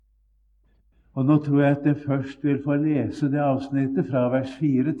Og nå tror jeg at jeg først vil få lese det avsnittet fra vers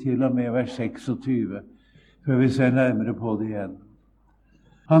 4 til og med vers 26, før vi ser nærmere på det igjen.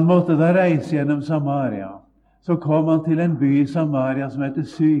 Han måtte da reise gjennom Samaria. Så kom han til en by i Samaria som heter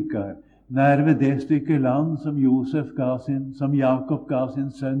Sykar, nær ved det stykke land som Jakob ga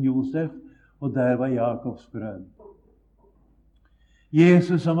sin sønn Josef, og der var Jakobs brønn.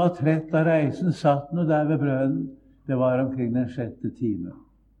 Jesus, som var trett av reisen, satt nå der ved brønnen. Det var omkring den 6. time.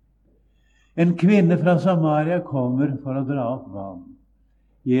 En kvinne fra Samaria kommer for å dra opp vann.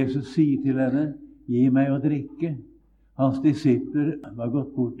 Jesus sier til henne, gi meg å drikke. Hans disipler var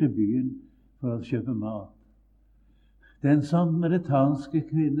gått bort til byen for å kjøpe mat. Den samaritanske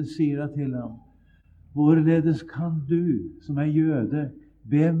kvinne sier til ham, hvorledes kan du, som er jøde,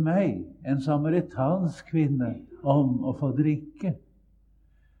 be meg, en samaritansk kvinne, om å få drikke?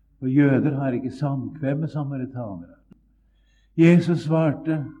 For jøder har ikke samkvem med samaritanere. Jesus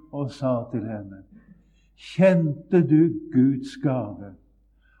svarte og sa til henne, kjente du Guds gave,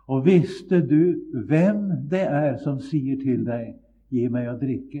 og visste du hvem det er som sier til deg, gi meg å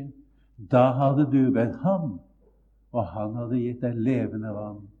drikke? Da hadde du bedt ham, og han hadde gitt deg levende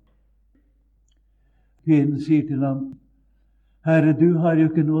vann. Kvinnen sier til ham, Herre, du har jo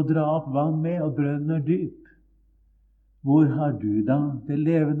ikke noe å dra opp vann med, og brønnen er dyp. Hvor har du da det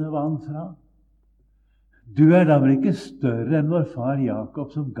levende vann fra? Du er da vel ikke større enn vår far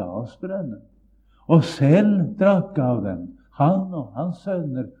Jakob, som ga oss brønnen, og selv drakk av den, han og hans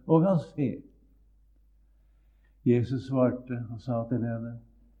sønner og hans fe. Jesus svarte og sa til henne,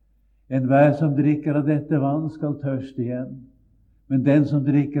 enhver som drikker av dette vann skal tørste igjen, men den som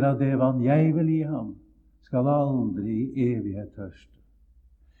drikker av det vann jeg vil gi ham, skal aldri i evighet tørste.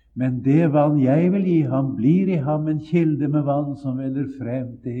 Men det vann jeg vil gi ham, blir i ham en kilde med vann som veller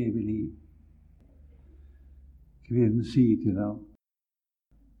frem til evig liv. Kvinnen sier til ham,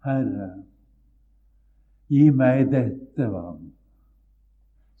 Herre, gi meg dette vann,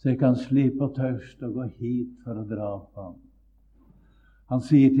 så jeg kan slippe å tørste og gå hit for å dra opp vann. Han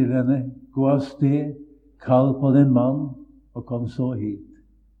sier til henne, gå av sted, kall på din mann, og kom så hit.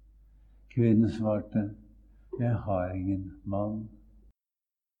 Kvinnen svarte, jeg har ingen mann.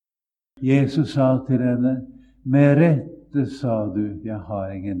 Jesus sa til henne, med rette sa du, jeg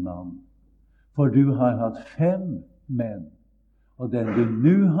har ingen mann. For du har hatt 5 menn, og den du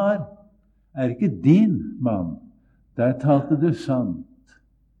nå har, er ikke din mann. Der talte du sant.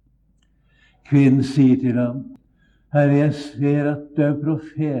 Kvinnen sier til ham, Herre, jeg ser at du er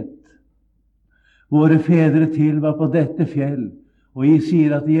profet. Våre fedre tilba på dette fjell, og jeg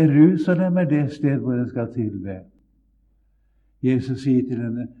sier at Jerusalem er det sted hvor en skal tilbe. Jesus sier til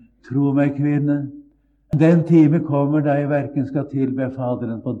henne, tro meg, kvinne, den time kommer da jeg hverken skal tilbe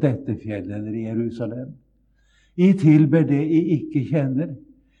Faderen på dette fjellet eller i Jerusalem. I tilber det jeg ikke kjenner.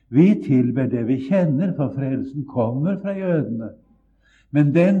 Vi tilber det vi kjenner, for frelsen kommer fra jødene.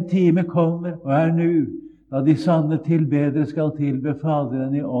 Men den time kommer, og er nå, da de sanne tilbedere skal tilbe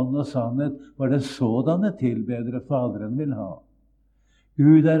Faderen i ånd og sannhet, for det sådanne tilbedere Faderen vil ha.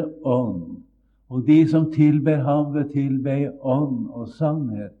 Gud er ånd, og de som tilber ham vil tilbe i ånd og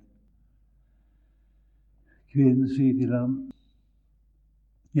sannhet. Kvinnen sier til ham,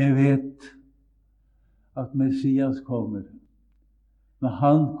 jeg vet at Messias kommer. Når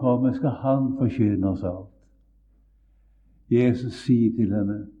han kommer, skal han forkynne oss alt. Jesus sier til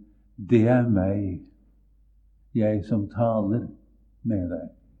henne, det er meg, jeg som taler med deg.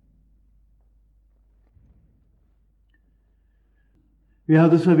 Vi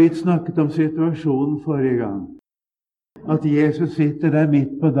hadde så vidt snakket om situasjonen forrige gang. At Jesus sitter der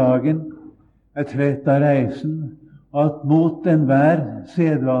midt på dagen, er trett av reisen, og at mot enhver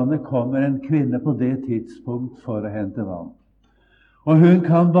sedvane kommer en kvinne på det tidspunkt for å hente vann. Og hun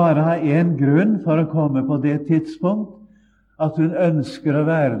kan bare ha en grunn for å komme på det tidspunkt, at hun ønsker å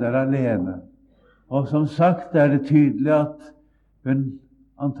være der alene. Og som sagt er det tydelig at hun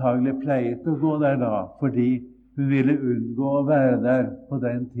antagelig pleiet å gå der da, fordi hun ville unngå å være der på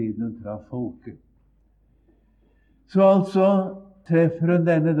den tiden hun traff folket. Så altså treffer hun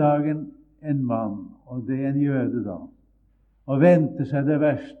denne dagen en mann, og det er en jøde da, og venter seg det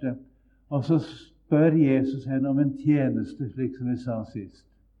verste, og så spør Jesus henne om en tjeneste, slik som vi sa sist.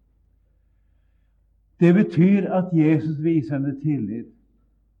 Det betyr at Jesus viser henne tillit.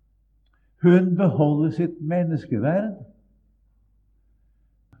 Hun beholder sitt menneskeverd,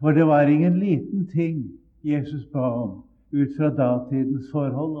 for det var ingen liten ting Jesus ba om, ut fra datidens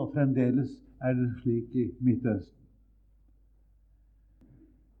forhold, og fremdeles er det slik i Midtøsten.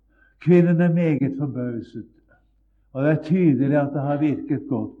 Kvinnen er meget forbauset, og det er tydelig at det har virket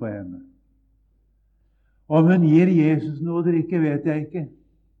godt på henne. Om hun gir Jesus noe å drikke, vet jeg ikke.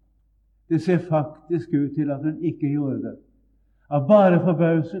 Det ser faktisk ut til at hun ikke gjorde det, av bare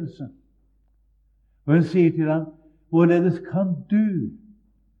forbauselse. Og hun sier til ham, hvorledes kan du,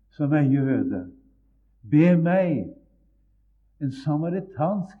 som er jøde, be meg, en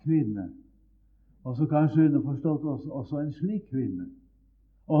samaritansk kvinne, og så kanskje underforstått også en slik kvinne,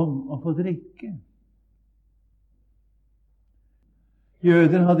 om å få drikke?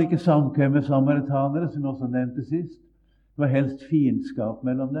 Jøder hadde ikke samkvem med samaritanere, som jeg også nevnte sist. Det var helst fiendskap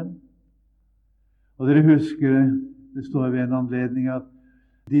mellom dem. Og dere husker, det står ved en anledning at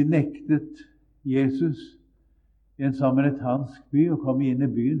de nektet Jesus i en samaritansk by å komme inn i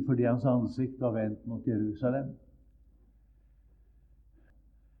byen fordi hans ansikt var vendt mot Jerusalem.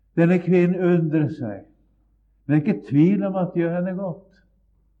 Denne kvinnen undrer seg, men det er ikke tvil om at det gjør henne godt.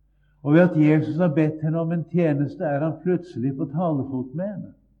 Og ved at Jesus har bedt henne om en tjeneste, er han plutselig på talefot med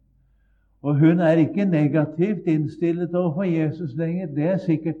henne. Og hun er ikke negativt innstilt overfor Jesus lenger. Det er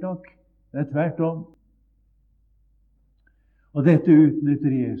sikkert nok. Det er tvert om. Og dette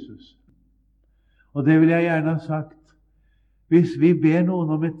utnytter Jesus. Og det vil jeg gjerne ha sagt. Hvis vi ber noen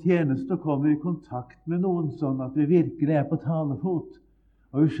om en tjeneste og kommer i kontakt med noen sånn at vi virkelig er på talefot,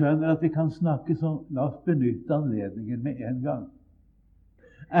 og vi skjønner at vi kan snakke sånn, la oss benytte anledningen med en gang.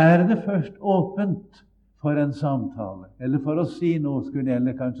 Er det først åpent for en samtale, eller for å si noe, skulle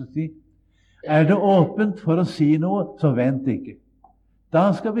jeg kanskje si? Er det åpent for å si noe, så vent ikke.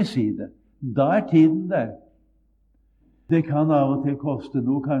 Da skal vi si det. Da er tiden der. Det kan av og til koste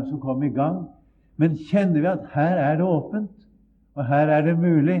noe kanskje å komme i gang, men kjenner vi at her er det åpent, og her er det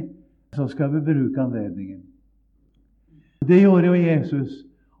mulig, så skal vi bruke anledningen. Det gjorde jo Jesus,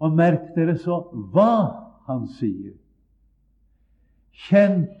 og merk dere så hva han sier.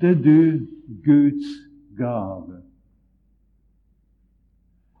 Kjente du Guds gave?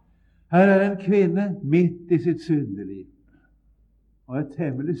 Her er en kvinne midt i sitt syndeliv, og et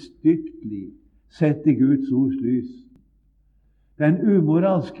temmelig stygt liv, sett i Guds ords lys. Det er en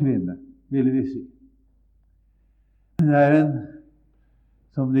umoralsk kvinne, ville vi si. Hun er en,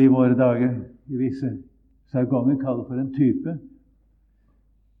 som de i våre dager i visse jargonger kaller for en type.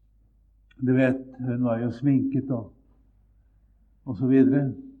 Du vet, hun var jo sminket og så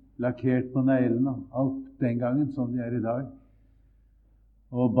videre, lakkert på neglene, alt den gangen som de er i dag,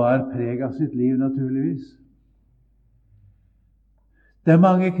 og bar preg av sitt liv naturligvis. Det er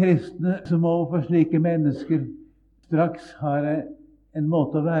mange kristne som overfor slike mennesker straks har en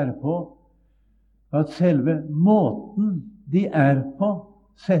måte å være på, at selve måten de er på,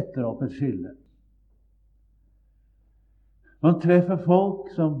 setter opp et skille. Man treffer folk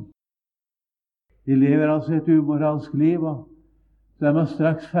som de lever altså et umoralsk liv, og så er man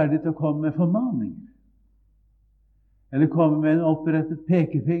straks ferdig til å komme med formaninger. Eller komme med en opprettet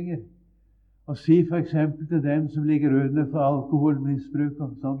pekefinger og si for eksempel til dem som ligger under for alkoholmisbruk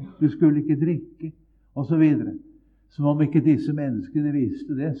og sånn, du skulle ikke drikke, og så videre. Som om ikke disse menneskene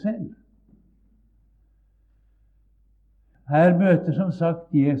visste det selv. Her møter som sagt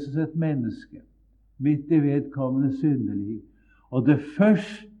Jesus et menneske midt i vedkommende syndeliv. Og det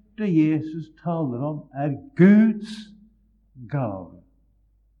første Jesus taler om er Guds gave.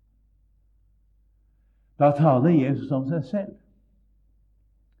 Da taler Jesus om seg selv.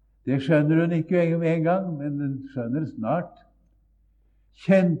 Det skjønner hun ikke med en gang, men hun skjønner det snart.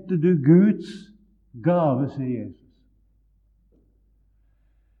 Kjente du Guds gave, sier Jesus.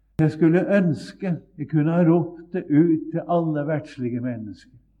 Jeg skulle ønske jeg kunne ha ropt det ut til alle verdslige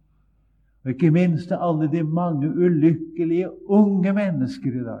mennesker. Og ikke minst til alle de mange ulykkelige unge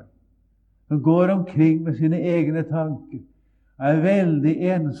mennesker i dag, som går omkring med sine egne tanker, er veldig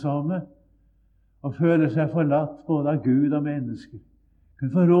ensomme og føler seg forlatt både av Gud og mennesker.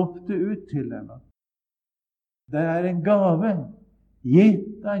 Kunne få ropt det ut til dem. Det er en gave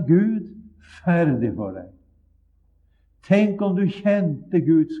gitt av Gud ferdig for deg. Tenk om du kjente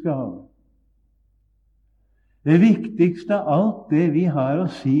Guds gave. Det viktigste av alt det vi har å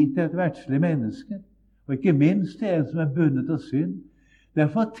si til et verdslig menneske, og ikke minst til en som er bundet av synd, det er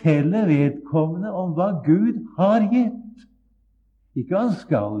å fortelle vedkommende om hva Gud har gitt. Ikke hva han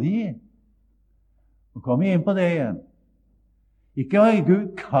skal gi. Nå kommer vi inn på det igjen. Ikke hva Gud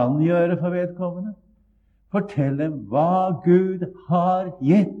kan gjøre for vedkommende. Fortell dem hva Gud har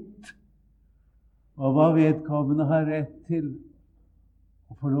gitt, og hva vedkommende har rett til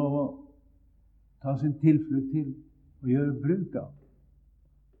å få lov å ta sin tilflukt til og gjøre bruk av.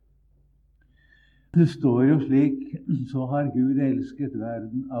 Det står jo slik, så har Gud elsket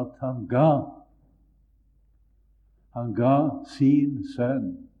verden at han ga. Han ga sin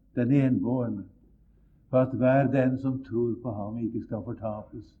sønn, den enbårne, for at hver den som tror på ham ikke skal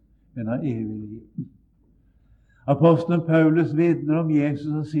fortapes, men ha evig liv. Apostelen Paulus vitner om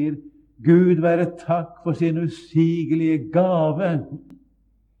Jesus og sier, Gud være takk for sin usigelige gave.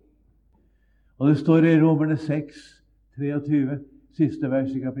 Og det står i Romerne 6, 23, siste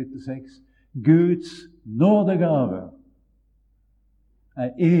vers i kapittel 6. Guds nådegave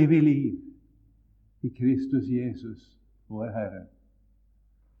er evig liv i Kristus Jesus, vår Herre.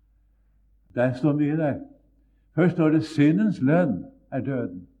 Der står mye der. Først står det syndens lønn er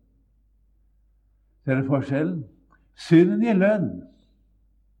døden. Ser du forskjellen? Synden gir lønn.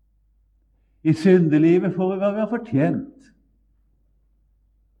 I syndelivet får vi hva vi har fortjent.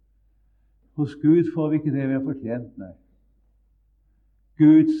 Hos Gud får vi ikke det vi har fortjent, nei.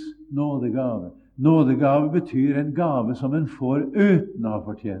 Guds nådegave. Nådegave betyr en gave som en får uten å ha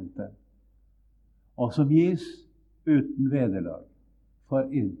fortjent den, og som gis uten vederlag for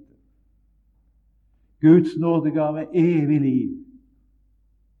intet. Guds nådegave er evig liv.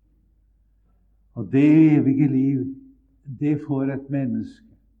 Og det evige liv, det får et menneske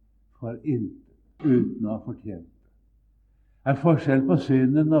for intet, uten å ha fortjent det. Det er forskjell på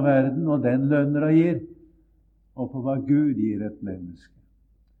synden og verden og den lønner og gir, og på hva Gud gir et menneske.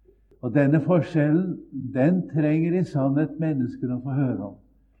 Og denne forskjellen, den trenger i sannhet mennesker å få høre om.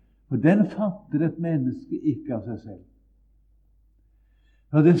 For den fatter et menneske ikke av seg selv.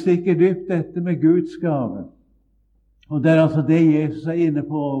 Og det stikker dypt dette med Guds gave. Og det er altså det Jesus er inne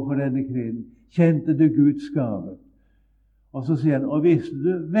på overfor denne kvinnen. Kjente du Guds gave? Og så sier han, og visste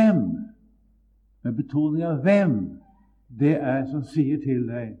du hvem? Med betoning av hvem det er som sier til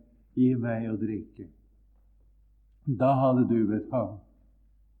deg, gi meg å drikke. Da hadde du bedt ham.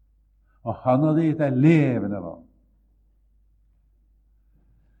 Og han hadde gitt deg levende vann.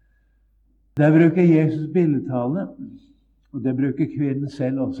 Der bruker Jesus billedtale, og det bruker kvinnen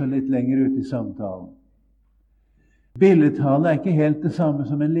selv også litt lenger ute i samtalen. Billedtale er ikke helt det samme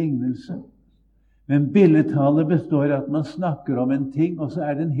som en lignelse. Men billedtale består i at man snakker om en ting, og så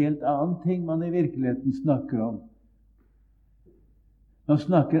er det en helt annen ting man i virkeligheten snakker om. Man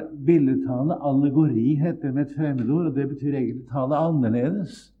snakker billedtale, allegori heter det med et fremmedord, og det betyr egentlig tale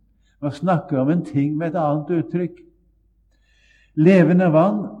annerledes. Man snakker om en ting med et annet uttrykk. Levende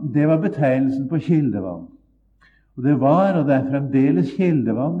vann, det var betegnelsen på kildevann. Og det var, og det er fremdeles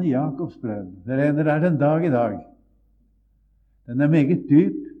kildevann i Jakobs brønn. Det renner der den dag i dag. Den er meget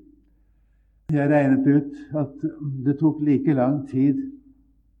dyp. Jeg regnet ut at det tok like lang tid.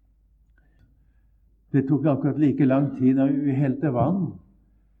 Det tok akkurat like lang tid når vi helte vann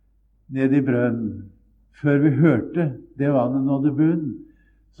ned i brønnen, før vi hørte det vannet nådde bunn,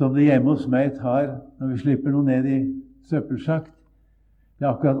 som det hjemme hos meg tar når vi slipper noe ned i søppelsjakt. Det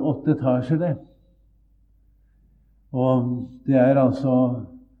er akkurat 8 etasjer, det. Og det er altså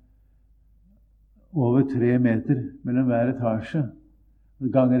over 3 meter mellom hver etasje.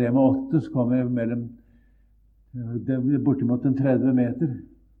 Ganger det med 8, så kommer det mellom bortimot 30 meter.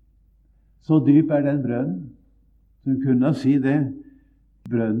 Så dyp er den brønnen. Så du kunne si det.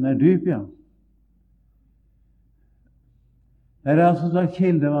 Brønnen er dyp, ja. Det er altså sagt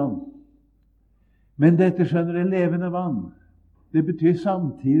kildevann. Men dette skjønner det levende vann. Det betyr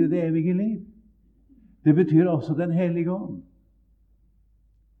samtidig det evige liv. Det betyr også den hellige ånd.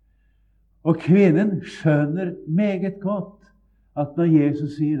 Og kvinnen skjønner meget godt at når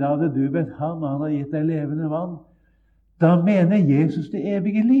Jesus sier, da hadde du bedt ham, og han har gitt deg levende vann, da mener Jesus det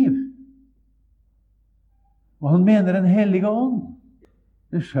evige liv. Og han mener den hellige ånd.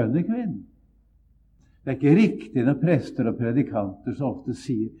 Det skjønner kvinnen. Det er ikke riktig når prester og predikanter så ofte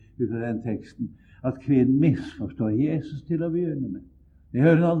sier ut av den teksten at kvinnen misforstår Jesus til å begynne med. Det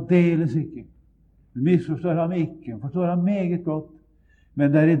hører hun aldeles ikke. Hun misforstår ham ikke. Hun forstår ham meget godt.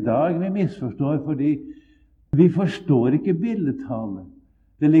 Men det er i dag vi misforstår fordi vi forstår ikke billedtale.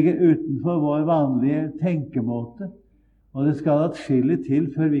 Det ligger utenfor vår vanlige tenkemåte, og det skal atskillig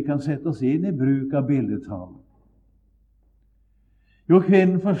til før vi kan sette oss inn i bruk av billedtale. Jo,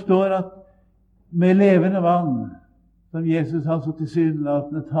 kvinnen forstår at med levende vann, som Jesus altså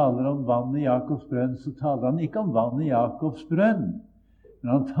tilsynelatende taler om vann i Jakobs brønn, så taler han ikke om vann i Jakobs brønn,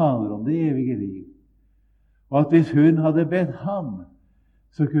 men han taler om det evige liv. Og at hvis hun hadde bedt ham,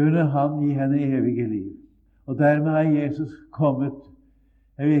 så kunne han gi henne evige liv. Og dermed har Jesus kommet,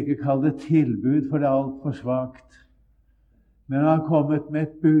 jeg vil ikke kalle det tilbud, for det er alt for svagt, men han har kommet med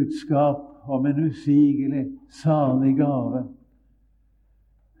et budskap om en usigelig, salig gave,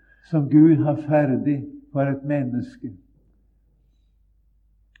 som Gud har ferdig for et menneske.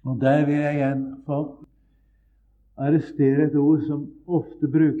 Og der vil jeg igjen få arrestere et ord som ofte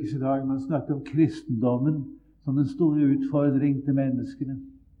brukes i dag. Man snakker om kristendommen som den store utfordring til menneskene.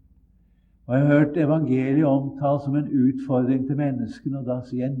 Og jeg har hørt evangeliet omtalt som en utfordring til menneskene, og da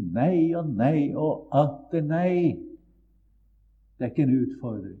sier jeg nei og nei og atter nei. Det er ikke en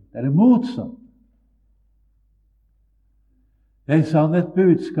utfordring. Det er det motsatt. Det er sann et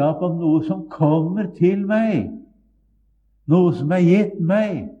budskap om noe som kommer til meg. Noe som er gitt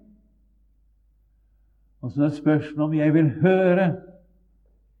meg. Og så er det spørsmål om jeg vil høre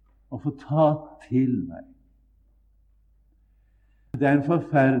og få ta til meg. Det er en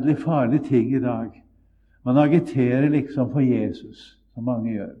forferdelig farlig ting i dag. Man agiterer liksom for Jesus, som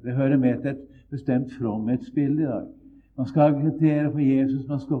mange gjør. Det hører med til et bestemt fromhetsbilde i dag. Man skal agitere for Jesus,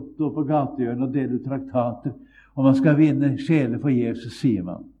 man skal stå på gatehjørnet og dele ut traktater, og man skal vinne sjeler for Jesus, sier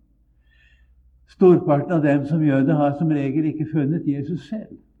man. Storparten av dem som gjør det, har som regel ikke funnet Jesus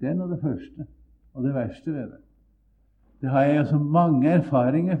selv. Det er noe det første, og det verste ved det. Det har jeg jo så mange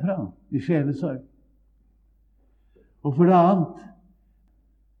erfaringer fra i Sjelesorg. Og for det annet,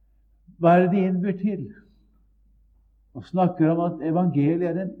 hva er det de innbyr til? Og snakker om at evangeliet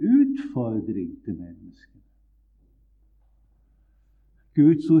er en utfordring til menneskene.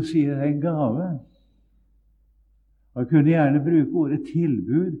 Guds ord sier det er en gave. Og jeg kunne gjerne bruke ordet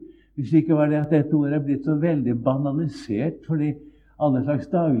tilbud, hvis ikke var det at dette ordet er blitt så veldig banalisert, fordi alle slags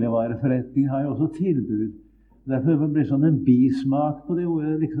dagligvareforretninger har jo også tilbud. Derfor blir det sånn en bismak på det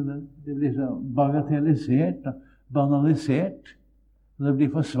ordet. Liksom det blir så bagatellisert og banalisert. Og det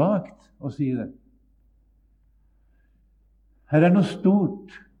blir for svagt å si det. Her er noe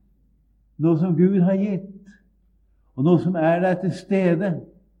stort, noe som Gud har gitt, og noe som er der til stede,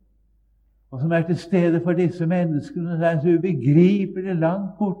 og som er til stede for disse menneskene som er så ubegripelig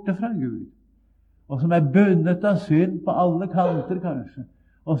langt borte fra Gud, og som er bundet av synd på alle kanter kanskje,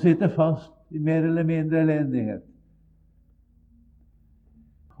 og sitter fast i mer eller mindre elendighet.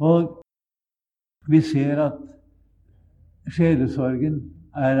 Og vi ser at sjelesorgen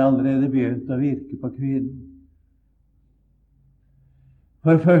er allerede begynt å virke på kvinnen.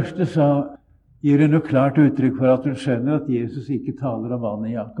 For det første så gir hun jo klart uttrykk for at hun skjønner at Jesus ikke taler om vann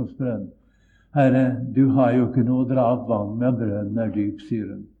i Jakobs brønn. Herre, du har jo ikke noe å dra opp vann med, og brønnen er dyp, sier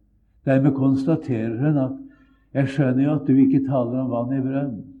hun. Dermed konstaterer hun at jeg skjønner jo at du ikke taler om vann i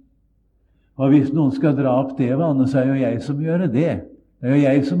brønnen. Og hvis noen skal dra opp det vannet, så er jo jeg som gjør det. Det er jo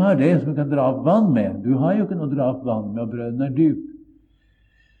jeg som har det, som kan dra opp vann med. Du har jo ikke noe å dra opp vann med, og brønnen er dyp.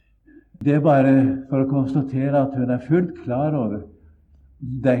 Det er bare for å konstatere at hun er fullt klar over.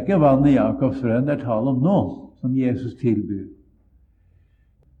 Det er ikke vann i Jakobs brønn det er tale om nå, som Jesus tilbyr.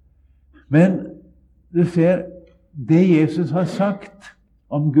 Men du ser, det Jesus har sagt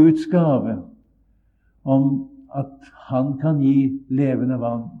om Guds gave, om at han kan gi levende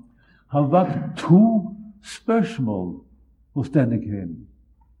vann, har vakt to spørsmål hos denne kvinnen.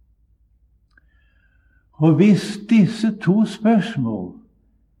 Og hvis disse to spørsmål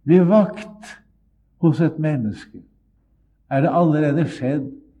blir vakt hos et menneske, er det allerede skjedd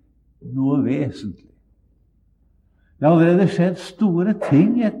noe vesentlig. Det har allerede skjedd store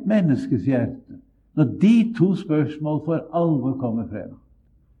ting i et menneskes hjerte, når de to spørsmål for alvor kommer frem.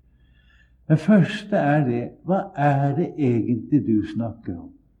 Det første er det, hva er det egentlig du snakker om?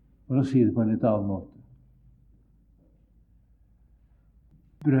 For å si det på en litt annen måte.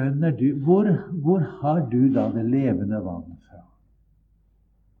 Brønnen er dyp. Hvor har du da det levende vannet fra?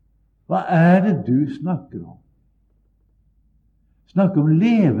 Hva er det du snakker om? Snakker om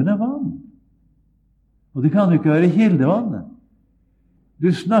levende vann. Og det kan jo ikke være kildevannet. Du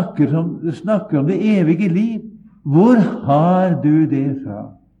snakker om det evige liv. Hvor har du det fra?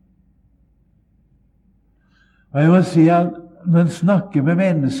 Og jeg må si at når en snakker med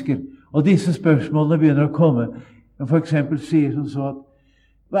mennesker, og disse spørsmålene begynner å komme, for eksempel sier som så at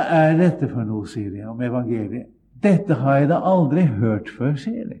hva er dette for noe, sier de om evangeliet? Dette har jeg da aldri hørt før,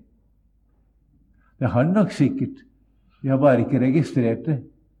 sier de. Det har de nok sikkert. De har bare ikke registrert det.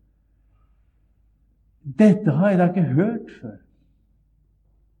 Dette har jeg da ikke hørt før.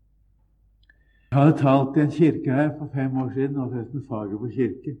 Jeg hadde talt i en kirke her for 5 år siden, og forresten faget på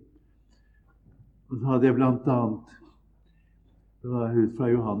kirke. Og så hadde jeg blant annet, det var ut fra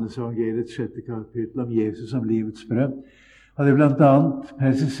Johannes evangeliets 6. kapittel om Jesus som livets brød, hadde jeg blant annet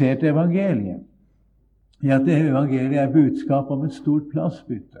presisert evangeliet. I at evangeliet er budskap om et stort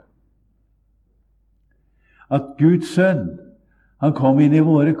plassbytte. At Guds sønn, han kom inn i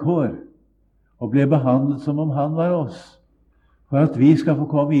våre kår og ble behandlet som om han var oss, for at vi skal få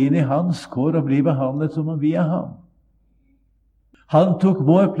komme inn i hans kår og bli behandlet som om vi er ham. Han tok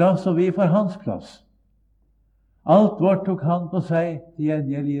vår plass, og vi får hans plass. Alt vårt tok han på seg, til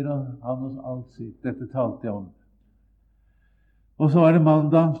gjengjeld gir han oss alt sitt. Dette talte jeg om. Og så var det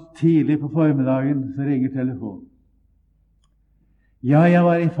mandag, tidlig på formiddagen, så ringer telefonen. Ja, jeg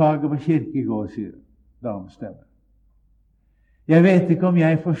var i faget på kirke i går, sier damestemmen. Jeg vet ikke om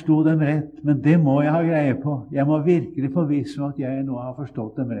jeg forstod dem rett, men det må jeg ha greie på. Jeg må virkelig forvisse meg at jeg nå har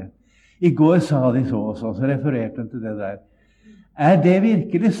forstått dem rett. I går sa de så og så refererte de til det der. Er det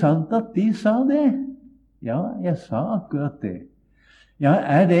virkelig sant at de sa det? Ja, jeg sa akkurat det. Ja,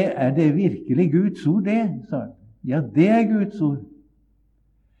 er det virkelig Guds ord, det? Sa han. Ja, det er Guds ord.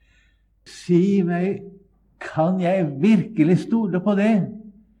 Si meg, kan jeg virkelig stole på det?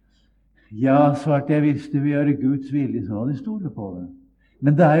 Ja, svarte jeg, hvis du vil gjøre Guds vilje, så må du stole på det.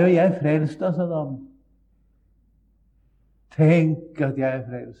 Men da er jo jeg frelst, da, sa de. Tenk at jeg er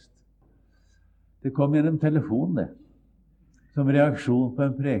frelst. Det kom gjennom telefonen, det, som reaksjon på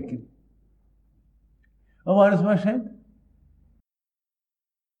en preken. Og hva er det som har skjedd?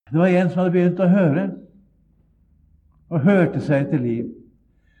 Det var en som hadde begynt å høre, og hørte seg til liv.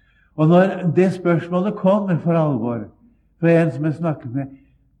 Og når det spørsmålet kommer for alvor, fra en som jeg snakker med,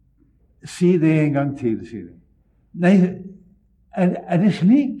 si det en gang til, sier de. Nei, er det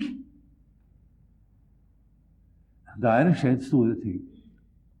slik? Da er det skjedd store ting.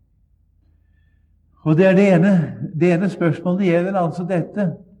 Og det er det ene spørsmålet gjelder altså dette.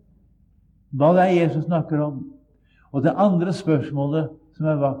 Hva det er Jesus snakker om. Og det andre spørsmålet som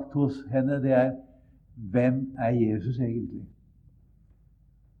er vakt hos henne, det er, hvem er Jesus egentlig?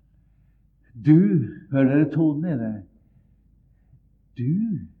 Du, hører dere tonen i det? Du.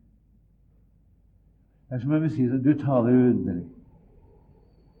 Det er som jeg vil si, du taler underlig.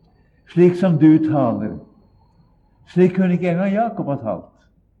 Slik som du taler. Slik kunne ikke engang Jakob ha talt.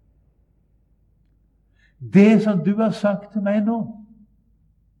 Det som du har sagt til meg nå,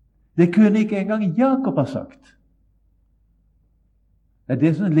 det kunne ikke engang Jakob ha sagt. Det er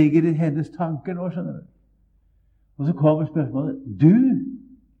det som ligger i hennes tanker nå, skjønner du. Og så kommer spørsmålet,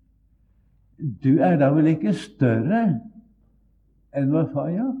 du er da vel ikke større enn vår far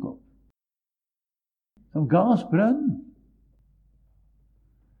Jakob, som ga oss brønnen.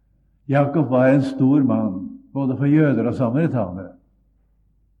 Jakob var en stor mann, både for jøder og samaritanere.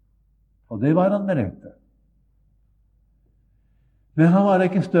 Og det var han med rette. Men han var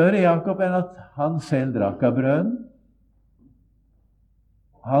ikke større, Jakob, enn at han selv drakk av brønnen.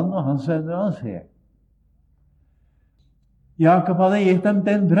 Han og hans sønner og hans fe. Jakob hadde gitt dem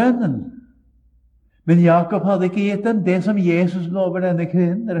den brønnen. Men Jakob hadde ikke gitt dem det som Jesus lover denne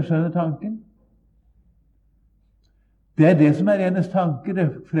kvinnen. Dere skjønner tanken? Det er det som er hennes tanke, det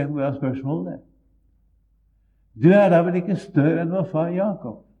fremgår av spørsmålet. Du er da vel ikke større enn vår far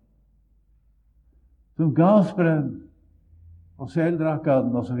Jakob, som ga oss brønn, og selv drakk av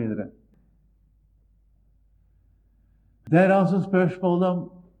den, og så videre. Det er altså spørsmålet om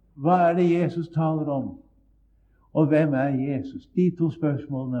hva er det Jesus taler om, og hvem er Jesus? De to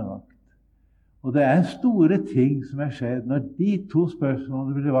spørsmålene er vakt. Og det er store ting som er skjedd når de to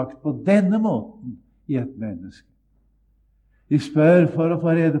spørsmålene blir vakt på denne måten i et menneske. De spør for å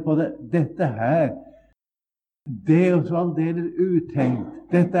få rede på det. Dette her, det er jo så aldeles utenkt.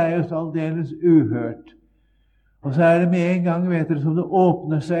 Dette er jo så aldeles uhørt. Og så er det med en gang, vet dere, som det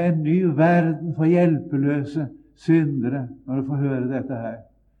åpner seg en ny verden for hjelpeløse syndere når du får høre dette her.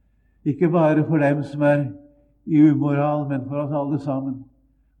 Ikke bare for dem som er i umoral, men for oss alle sammen.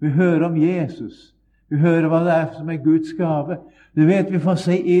 Vi hører om Jesus. Vi hører hva det er som er Guds gave. Du vet, vi får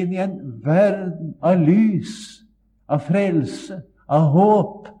se inn i en verden av lys, av frelse, av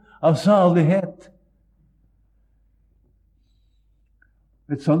håp, av salighet.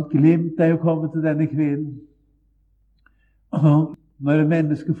 Et sånt glimt er jo kommet til denne kvinnen. Og når et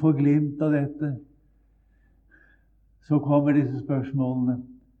menneske får glimt av dette, så kommer disse spørsmålene.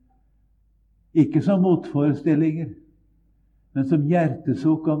 Ikke som motforestillinger, men som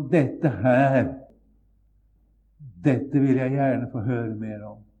hjertesukk om dette her. Dette vil jeg gjerne få høre mer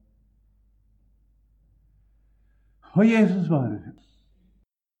om. Og Jesus svarer.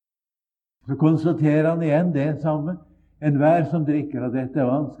 Så konstaterer han igjen det samme. Enhver som drikker av dette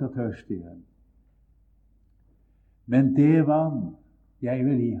vann skal tørste igjen. Men det vann jeg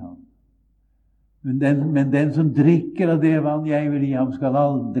vil gi ham. Men den som drikker av det vann jeg vil gi ham, skal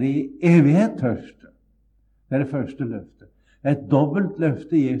aldri i evighet tørste. Det er det første løftet. Det er et dobbelt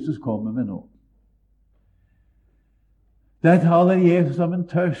løfte Jesus kommer med nå. Der taler Jesus om en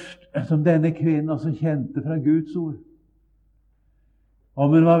tørst som denne kvinnen også kjente fra Guds ord.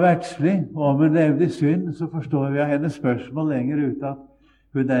 Om hun var verdslig, og om hun levde i synd, så forstår vi av hennes spørsmål lenger ut at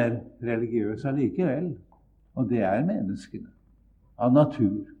hun er religiøs allikevel. Og det er menneskene, av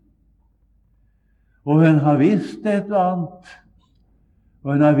natur. Og hun har visst et og annet.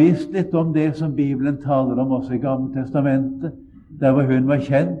 Og hun har visst litt om det som Bibelen taler om også i Gamle Testamentet, der hvor hun var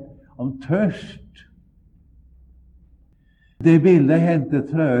kjent om tørst. Det bildet er hentet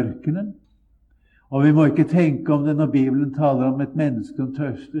fra ørkenen. Og vi må ikke tenke om det når Bibelen taler om et menneske som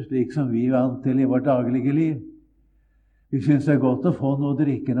tørster, slik som vi er vant til i vårt daglige liv. Vi synes det er godt å få noe å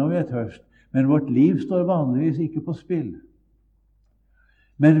drikke når vi er tørst, men vårt liv står vanligvis ikke på spill.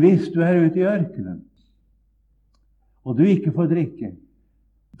 Men hvis du er ute i ørkenen, og du ikke får drikke,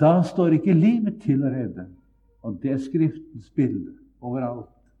 da står ikke livet til å redde. Og det er Skriftens bilde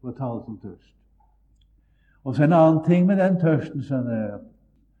overalt for å tale som tørst. Og så en annen ting med den tørsten, skjønner jeg.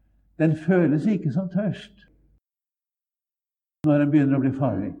 Den føles ikke som tørst når den begynner å bli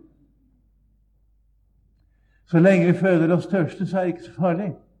farlig. Så lenge vi føler oss tørste, så er det ikke så farlig.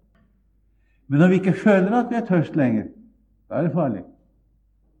 Men når vi ikke føler at vi er tørst lenger, da er det farlig.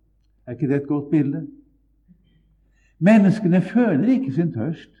 Er ikke det et godt bilde? Menneskene føler ikke sin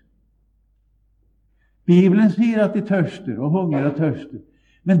tørst. Bibelen sier at de tørster og hungrer og tørster,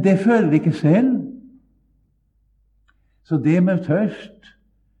 men det føler de ikke selv. Så det med tørst,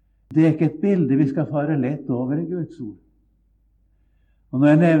 det er ikke et bilde vi skal fare lett over i Guds ord. Og når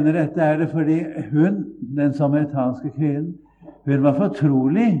jeg nevner dette, er det fordi hun, den samaritanske kvinnen, hun var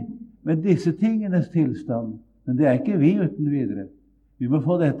fortrolig med disse tingenes tilstand. Men det er ikke vi uten videre. Vi må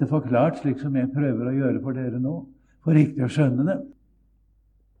få dette forklart, slik som jeg prøver å gjøre for dere nå, for riktig å skjønne det.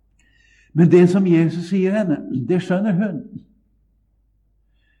 Men det som Jesus sier henne, det skjønner hun.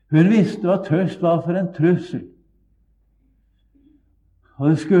 Hun visste hva tørst var for en trussel. Og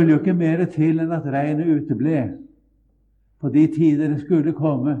det skulle jo ikke mer til enn at regnet uteble. På de tider det skulle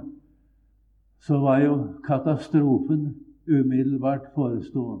komme, så var jo katastrofen umiddelbart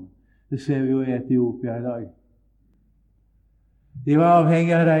forestående. Det ser vi jo i Etiopia i dag. De var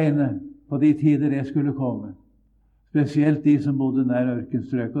avhengige av regnet på de tider det skulle komme. Spesielt de som bodde nær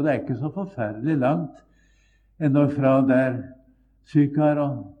ørkenstrøk. Og det er ikke så forferdelig langt ennå fra der Sykar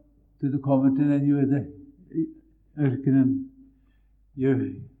og til du kommer til den ørkenen,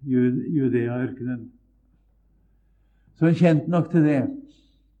 Judea-ørkenen. Så hun kjente nok til det.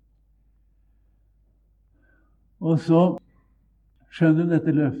 Og så skjønner hun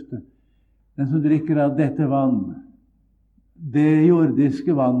dette løftet. Den som drikker av dette vann, det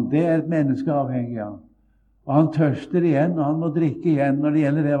jordiske vann, det er et menneske avhengig av. Og han tørster igjen, og han må drikke igjen når det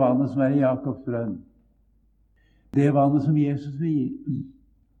gjelder det vannet som er i Jakobs brønn. Det vannet som Jesus vil gi,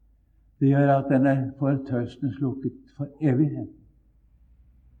 det gjør at den får tørsten slukket for evigheten.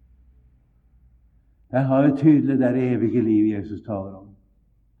 Her har vi tydelig det evige liv Jesus taler om.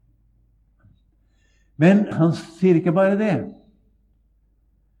 Men han sier ikke bare det.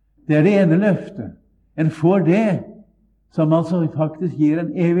 Det er det ene løftet. En får det som altså faktisk gir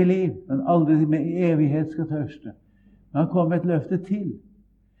en evig liv. En aldri med evighet skal tørste. Men han kom med et løfte til.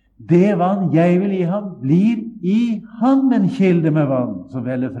 Det vann jeg vil gi ham, blir i ham en kilde med vann som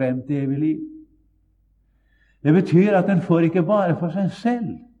veller frem til evig liv. Det betyr at en får ikke bare for seg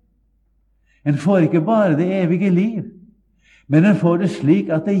selv. En får ikke bare det evige liv, men en får det slik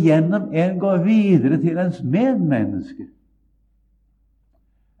at det gjennom en går videre til ens medmennesker.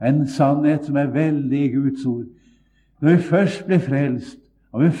 En sannhet som er veldig i Guds ord. Når vi først blir frelst,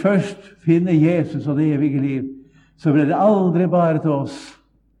 og vi først finner Jesus og det evige liv, så blir det aldri bare til oss.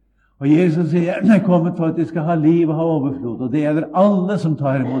 Og Jesus sier, jeg er kommet for at de skal ha liv og ha overflod, og det gjelder alle som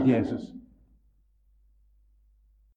tar imot Jesus.